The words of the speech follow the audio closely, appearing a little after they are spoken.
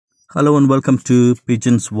Hello and welcome to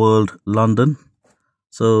Pigeons World London.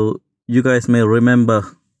 So you guys may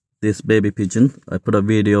remember this baby pigeon. I put a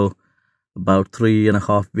video about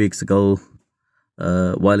 3.5 weeks ago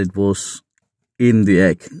while it was in the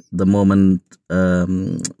egg, the moment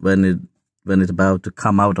when it's about to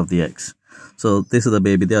come out of the eggs. So this is the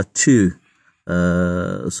baby. There are two.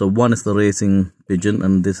 So one is the racing pigeon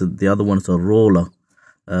and the other one is a roller.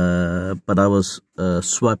 But I was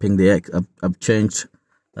swapping the egg. I've changed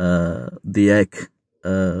the egg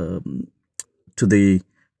to the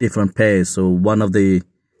different pairs. So one of the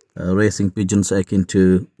racing pigeons egg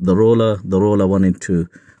into the roller one into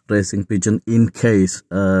racing pigeon, in case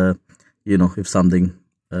if something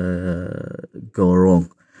go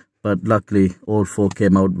wrong. But luckily all four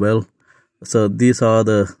came out well. So these are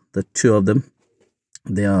the two of them.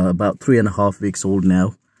 They are about 3.5 weeks old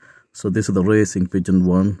now. So this is the racing pigeon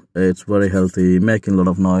one. It's very healthy, making a lot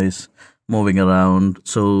of noise, moving around.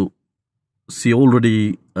 So she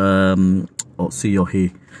already or she or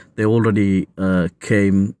he, they already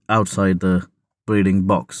came outside the breeding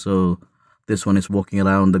box. So this one is walking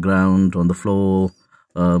around the ground, on the floor,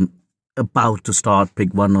 about to start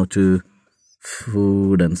pick one or two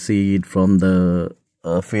food and seed from the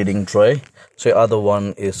feeding tray. So the other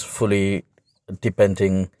one is fully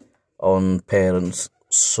depending on parents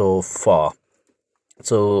so far.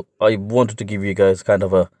 So I wanted to give you guys kind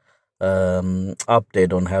of a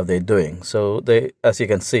update on how they're doing. So they, as you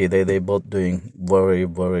can see, they both doing very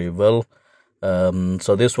well.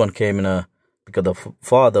 So this one came in because the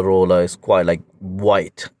father roller is quite like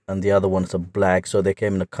white and the other one is a black, so they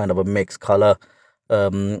came in a kind of a mixed color.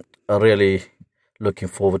 I'm really looking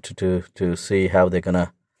forward to see how they're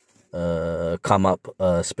gonna come up,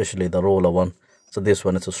 especially the roller one. So this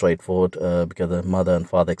one is a straightforward because the mother and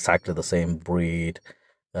father exactly the same breed.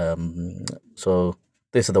 So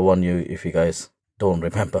this is the one if you guys don't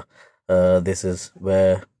remember, this is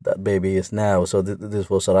where that baby is now. So this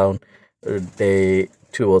was around day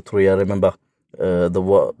 2 or 3. I remember the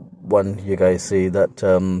one you guys see that.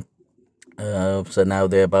 So now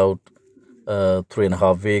they're about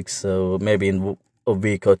 3.5 weeks. So maybe in a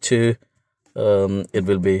week or two, it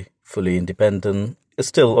will be fully independent. It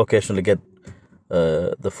still occasionally get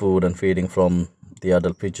the food and feeding from the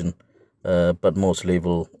adult pigeon, but mostly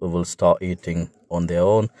will start eating on their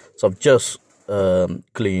own. So I've just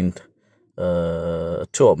cleaned 2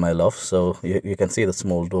 of my lofts, so you can see the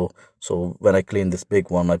small door. So when I clean this big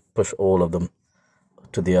one, I push all of them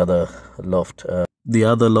to the other loft. The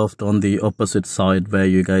other loft on the opposite side where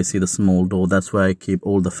you guys see the small door, that's where I keep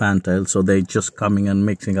all the fantails. So they're just coming and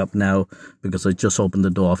mixing up now because I just opened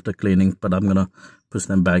the door after cleaning, but I'm gonna push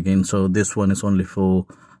them back in. So this one is only for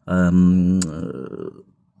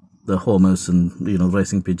the homers and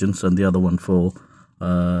racing pigeons, and the other one for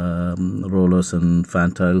rollers and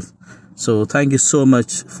fantails. So thank you so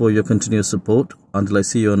much for your continuous support. Until I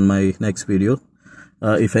see you on my next video.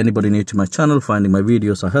 If anybody new to my channel, finding my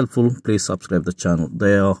videos are helpful, please subscribe the channel.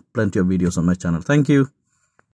 There are plenty of videos on my channel. Thank you.